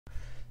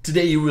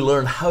Today you will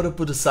learn how to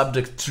put a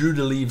subject through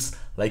the leaves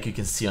like you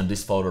can see on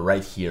this photo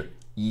right here,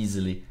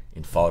 easily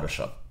in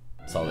Photoshop.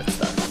 So let's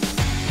start.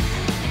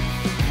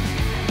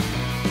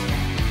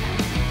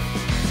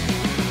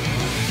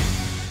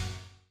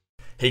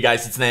 Hey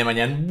guys, it's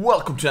Nemanja and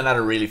welcome to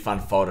another really fun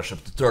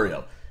Photoshop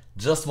tutorial.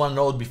 Just one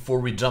note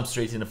before we jump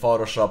straight into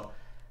Photoshop.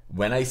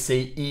 When I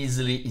say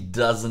easily, it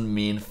doesn't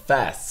mean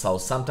fast. So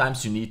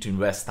sometimes you need to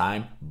invest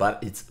time, but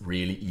it's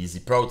really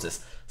easy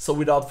process. So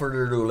without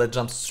further ado, let's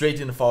jump straight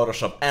into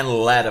Photoshop and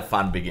let the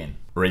fun begin.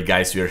 Alright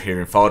guys, we are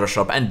here in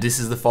Photoshop and this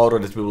is the photo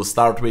that we will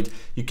start with.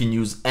 You can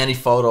use any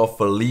photo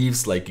for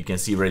leaves, like you can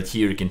see right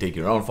here. You can take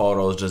your own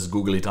photos, just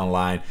Google it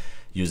online,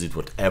 use it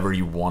whatever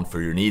you want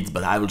for your needs.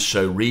 But I will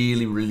show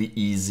really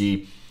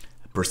easy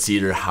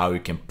procedure how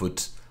you can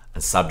put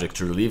a subject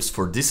through leaves.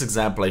 For this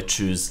example, I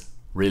choose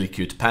really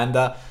cute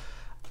panda.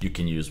 You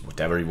can use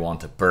whatever you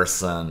want, a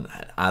person,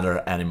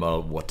 another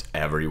animal,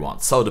 whatever you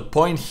want. So the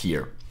point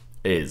here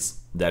is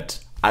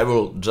that I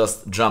will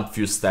just jump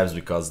few steps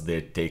because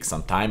they take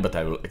some time, but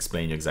I will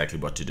explain you exactly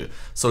what to do.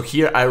 So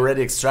here I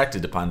already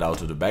extracted the panda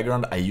out of the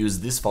background. I use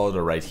this photo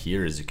right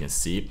here, as you can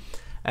see,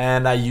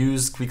 and I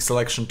use quick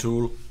selection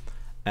tool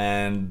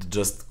and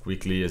just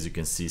quickly, as you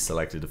can see,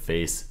 selected the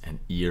face and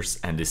ears,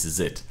 and this is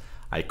it.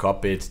 I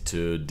copy it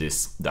to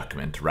this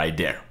document right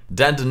there.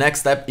 Then the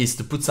next step is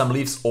to put some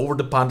leaves over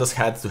the panda's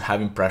head to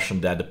have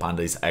impression that the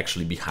panda is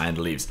actually behind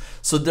the leaves.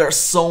 So there are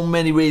so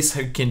many ways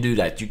how you can do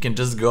that. You can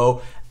just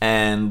go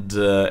and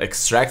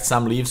extract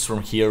some leaves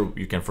from here.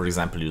 You can, for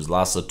example, use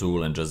lasso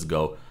tool and just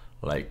go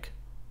like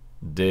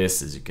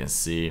this, as you can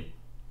see.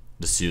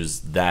 Just use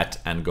that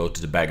and go to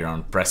the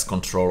background, press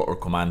Ctrl or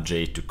Command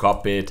J to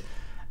copy it.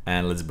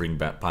 And let's bring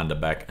panda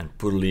back and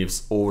put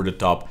leaves over the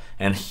top,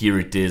 and here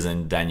it is,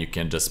 and then you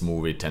can just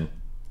move it and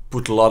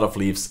put a lot of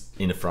leaves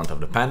in the front of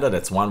the panda.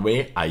 That's one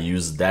way. I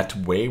use that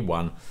way.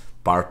 One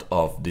part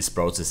of this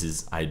process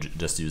is I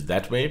just use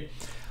that way.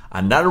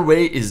 Another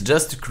way is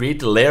just to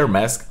create a layer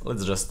mask.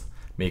 Let's just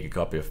make a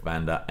copy of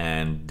panda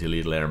and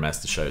delete layer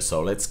mask to show you.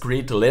 So let's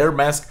create a layer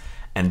mask,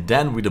 and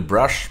then with a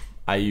brush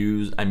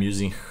I'm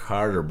using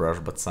harder brush,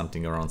 but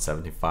something around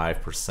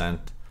 75%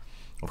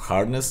 of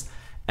hardness,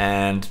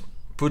 and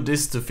put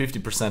this to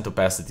 50%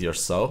 opacity or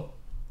so,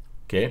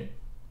 okay,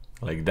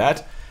 like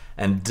that.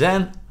 And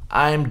then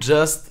I'm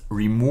just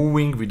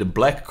removing with the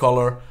black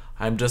color,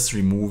 I'm just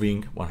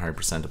removing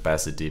 100%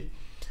 opacity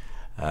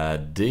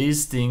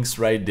these things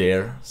right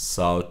there,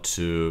 so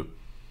to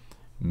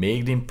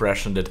make the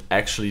impression that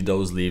actually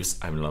those leaves,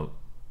 I will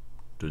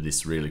do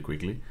this really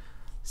quickly,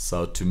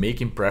 so to make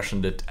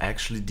impression that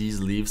actually these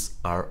leaves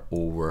are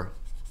over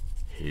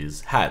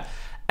his head.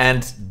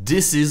 And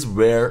this is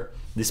where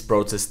this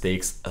process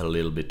takes a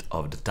little bit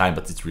of the time,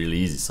 but it's really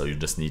easy. So you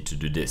just need to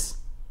do this,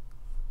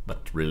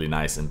 but really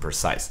nice and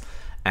precise.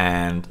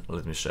 And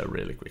let me show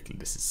really quickly.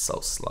 This is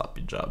so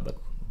sloppy job, but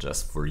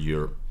just for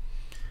your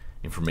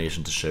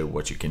information to show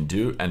what you can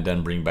do, and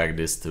then bring back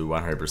this to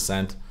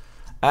 100%.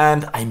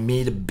 And I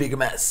made a big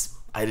mess.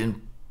 I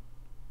didn't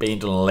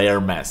paint on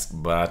layer mask,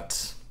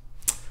 but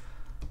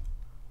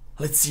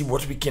let's see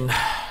what we can,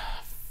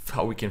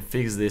 how we can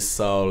fix this.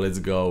 So let's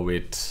go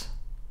with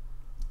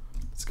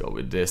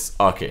this.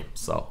 Okay,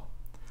 so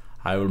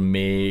I will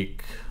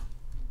make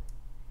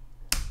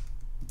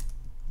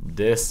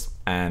this,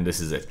 and this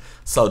is it.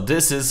 So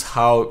this is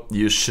how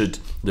you should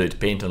do it.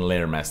 Paint on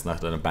layer mask,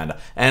 not on a panda.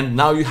 And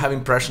now you have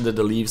impression that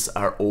the leaves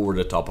are over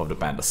the top of the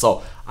panda.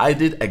 So I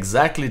did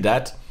exactly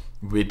that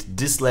with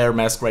this layer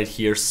mask right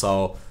here.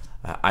 So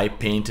I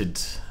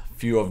painted a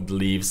few of the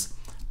leaves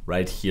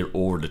right here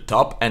over the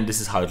top, and this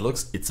is how it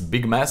looks. It's a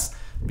big mess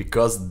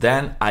because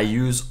then I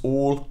use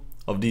all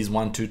of these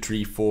 1, 2,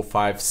 3, 4,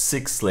 5,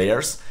 6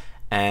 layers,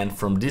 and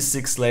from these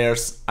 6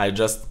 layers I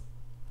just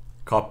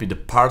copy the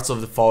parts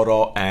of the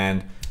photo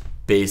and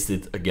paste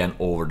it again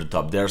over the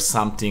top. There are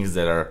some things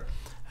that are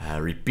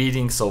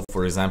repeating. So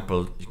for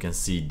example, you can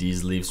see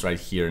these leaves right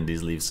here, and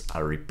these leaves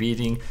are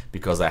repeating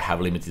because I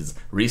have limited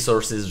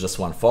resources, just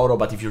one photo.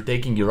 But if you're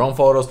taking your own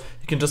photos,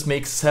 you can just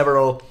make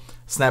several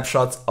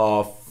snapshots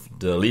of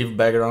the leaf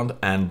background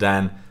and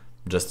then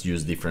just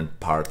use different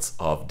parts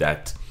of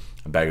that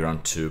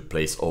background to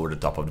place over the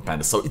top of the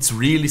panda. So it's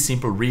really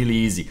simple, really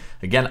easy.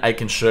 Again, I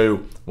can show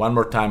you one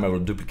more time. I will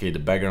duplicate the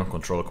background,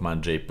 Control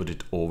Command J, put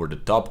it over the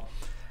top.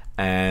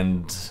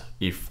 And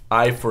if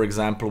I, for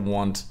example,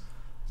 want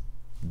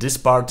this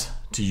part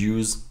to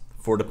use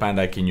for the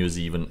panda, I can use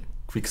even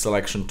quick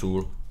selection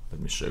tool.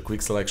 Let me show you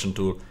quick selection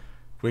tool.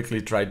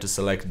 Quickly try to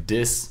select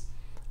this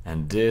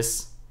and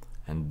this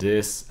and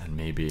this, and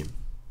maybe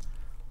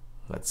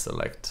let's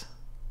select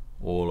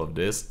all of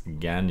this.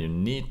 Again, you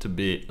need to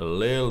be a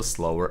little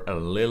slower, a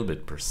little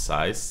bit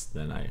precise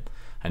than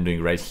I'm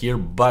doing right here,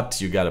 but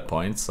you got a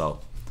point. So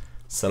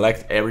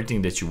select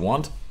everything that you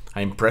want.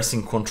 I'm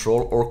pressing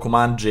Control or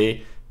Command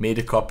J, made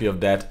a copy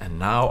of that, and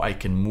now I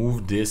can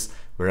move this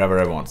wherever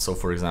I want. So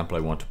for example,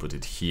 I want to put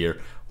it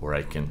here, or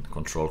I can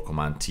Control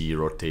Command T,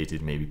 rotate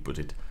it, maybe put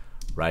it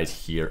right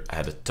here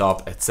at the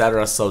top,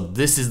 etc. So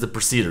this is the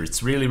procedure.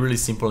 It's really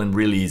simple and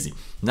really easy.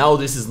 Now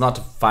this is not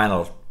a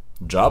final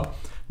job.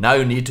 Now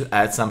you need to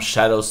add some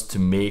shadows to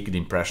make the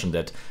impression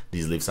that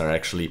these leaves are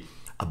actually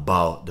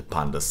above the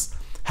panda's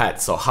head.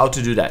 So how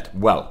to do that?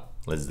 Well,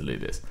 let's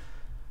delete this.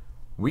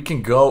 We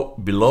can go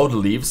below the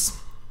leaves,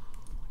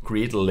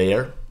 create a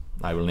layer.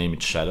 I will name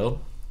it shadow.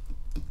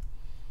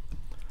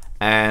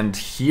 And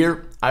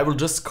here I will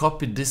just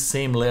copy this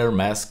same layer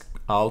mask,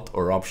 Alt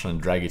or Option,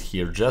 and drag it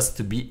here just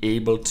to be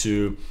able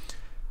to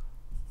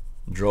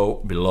draw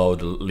below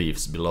the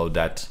leaves, below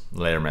that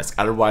layer mask.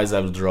 Otherwise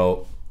I will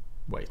draw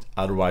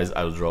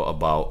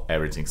above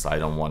everything, so I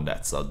don't want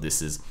that. So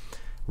this is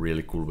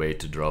really cool way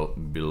to draw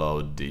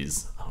below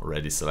these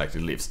already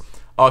selected leaves.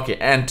 Okay,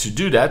 and to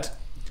do that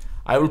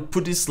I will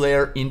put this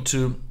layer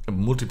into a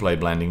multiply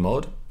blending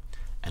mode,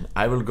 and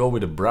I will go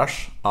with a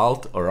brush,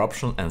 Alt or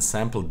Option, and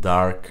sample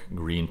dark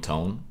green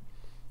tone,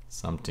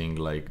 something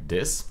like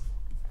this.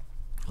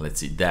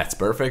 Let's see, that's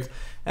perfect.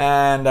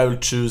 And I will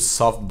choose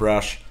soft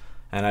brush,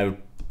 and I will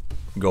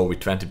go with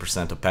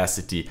 20%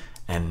 opacity,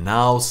 and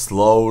now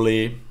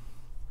slowly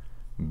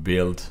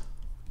build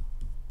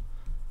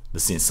the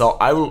scene. So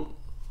I will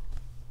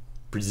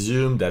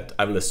assume that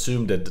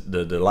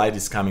the light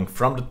is coming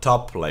from the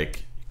top,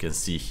 like you can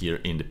see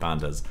here in the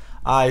panda's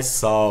eyes.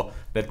 So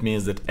that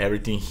means that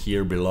everything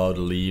here below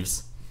the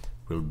leaves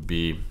will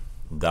be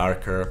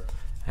darker,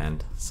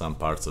 and some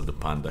parts of the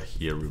panda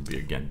here will be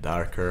again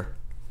darker.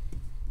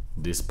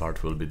 This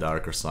part will be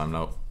darker, so I'm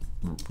now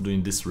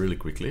doing this really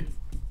quickly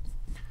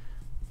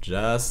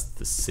just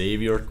to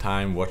save your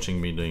time watching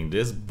me doing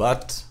this,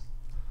 but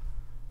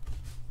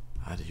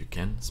you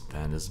can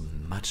spend as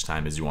much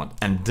time as you want.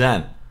 And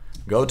then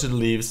go to the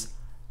leaves,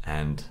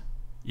 and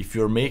if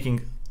you're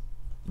making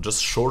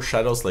just short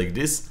shadows like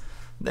this,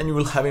 then you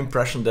will have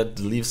impression that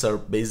the leaves are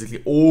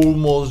basically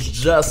almost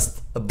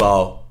just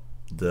above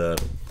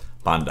the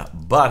panda.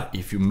 But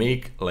if you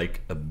make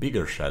like a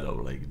bigger shadow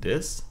like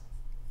this,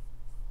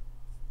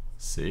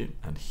 see,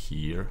 and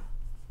here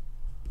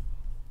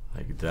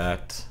like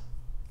that,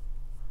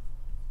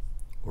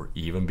 or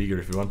even bigger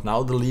if you want,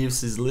 now the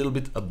leaves is a little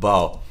bit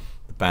above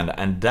the panda,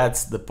 and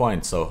that's the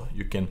point. So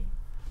you can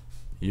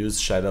use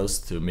shadows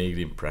to make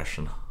the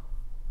impression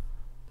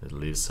that the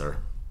leaves are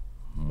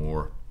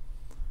more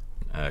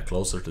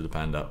closer to the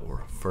panda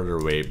or further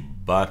away,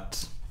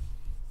 but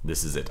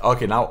this is it.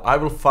 Okay, now I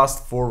will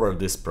fast forward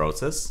this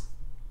process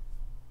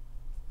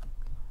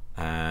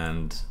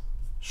and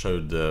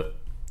show the,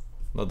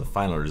 not the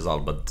final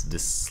result, but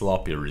this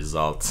sloppy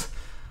result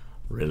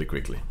really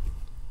quickly.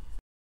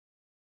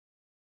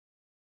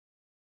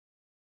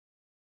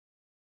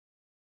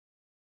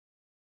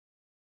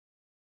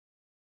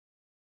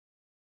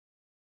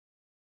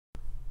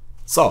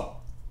 So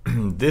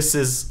this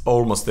is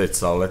almost it.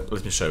 So let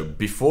me show you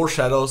before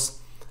shadows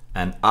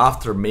and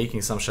after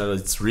making some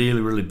shadows. It's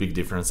really big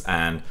difference,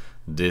 and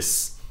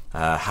this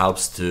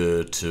helps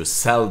to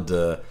sell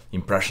the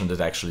impression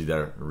that actually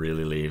there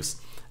really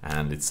leaves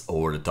and it's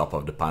over the top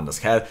of the panda's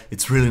head.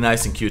 It's really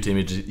nice and cute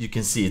image. You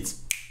can see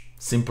it's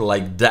simple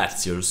like that.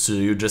 So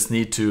you just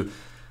need to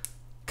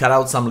cut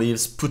out some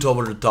leaves, put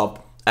over the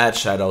top, add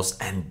shadows,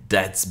 and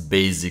that's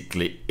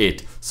basically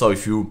it. So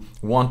if you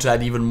want to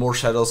add even more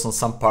shadows on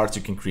some parts,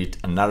 you can create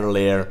another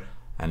layer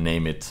and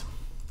name it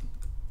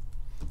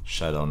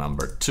shadow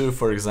number 2,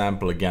 for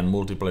example. Again,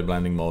 multiply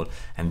blending mode.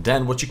 And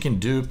then what you can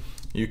do,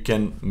 you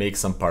can make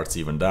some parts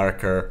even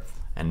darker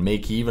and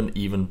make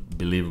even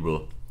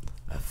believable,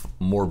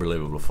 more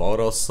believable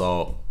photos.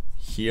 So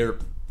here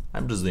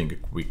I'm just doing a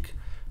quick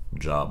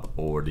job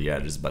over the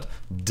edges, but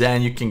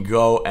then you can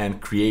go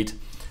and create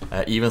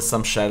even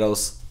some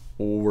shadows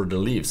over the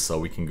leaves. So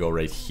we can go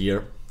right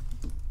here,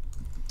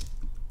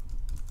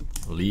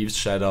 leaves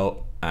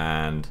shadow,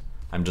 and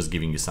I'm just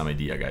giving you some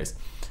idea, guys.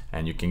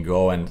 And you can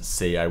go and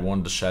say I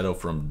want the shadow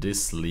from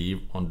this leaf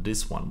on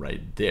this one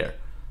right there.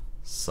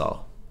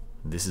 So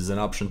this is an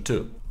option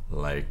too,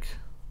 like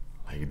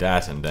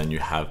that, and then you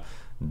have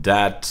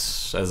that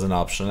as an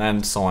option,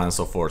 and so on and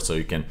so forth. So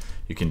you can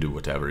do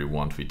whatever you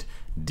want with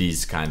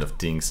these kind of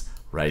things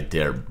right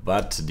there.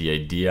 But the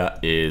idea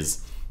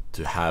is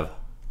to have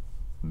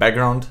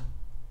background,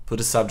 put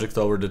a subject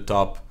over the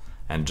top,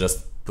 and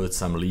just put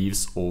some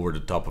leaves over the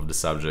top of the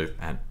subject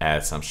and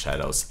add some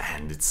shadows,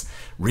 and it's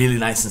really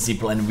nice and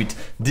simple. And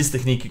with this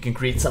technique you can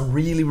create some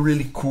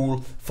really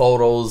cool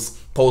photos,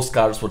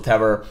 postcards,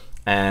 whatever,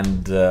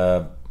 and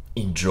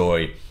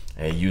enjoy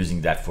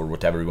using that for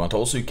whatever you want.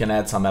 Also you can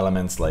add some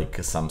elements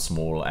like some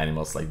small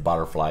animals like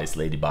butterflies,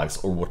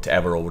 ladybugs, or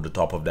whatever over the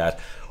top of that,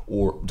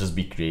 or just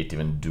be creative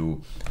and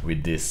do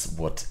with this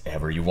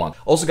whatever you want.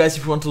 Also guys,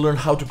 if you want to learn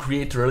how to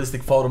create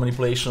realistic photo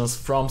manipulations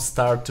from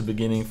start to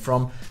beginning,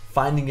 from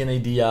finding an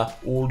idea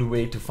all the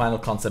way to final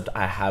concept,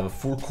 I have a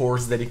full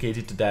course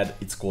dedicated to that.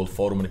 It's called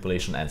Photo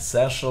Manipulation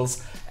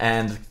Essentials,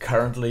 and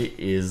currently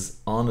is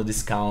on a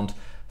discount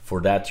For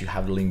that, you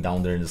have the link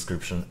down there in the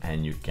description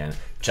and you can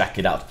check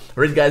it out.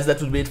 Alright guys,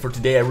 that would be it for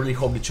today. I really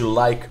hope that you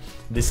like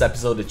this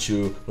episode, that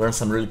you learn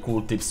some really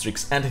cool tips,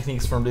 tricks and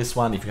techniques from this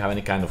one. If you have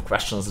any kind of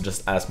questions,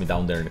 just ask me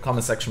down there in the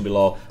comment section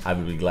below. I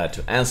will be glad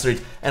to answer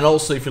it. And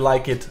also, if you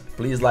like it,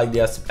 please like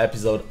this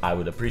episode. I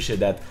would appreciate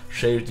that.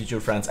 Share it with your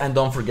friends and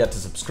don't forget to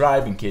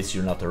subscribe in case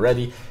you're not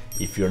already.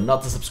 If you're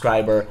not a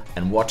subscriber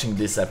and watching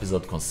this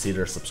episode,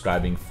 consider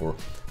subscribing for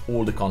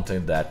all the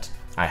content that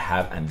I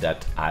have and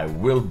that I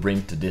will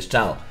bring to this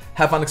channel.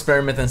 Have fun,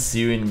 experiment, and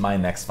see you in my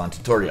next fun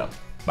tutorial.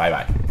 Bye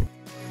bye.